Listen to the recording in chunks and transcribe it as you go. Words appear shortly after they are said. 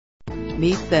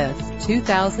Meet this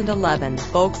 2011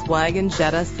 Volkswagen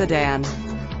Jetta Sedan.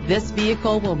 This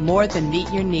vehicle will more than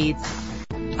meet your needs.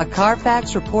 A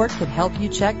Carfax report can help you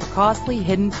check the costly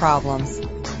hidden problems.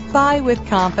 Buy with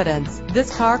confidence.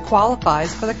 This car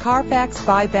qualifies for the Carfax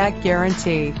buyback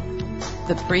guarantee.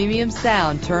 The premium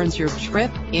sound turns your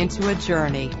trip into a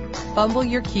journey. Fumble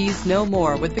your keys no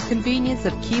more with the convenience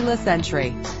of keyless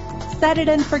entry. Set it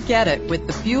and forget it with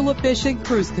the fuel-efficient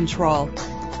cruise control.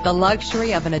 The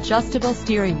luxury of an adjustable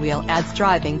steering wheel adds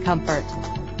driving comfort.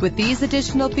 With these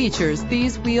additional features,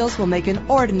 these wheels will make an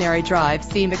ordinary drive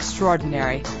seem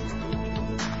extraordinary.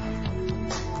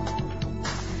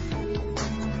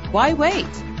 Why wait?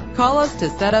 Call us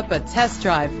to set up a test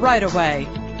drive right away.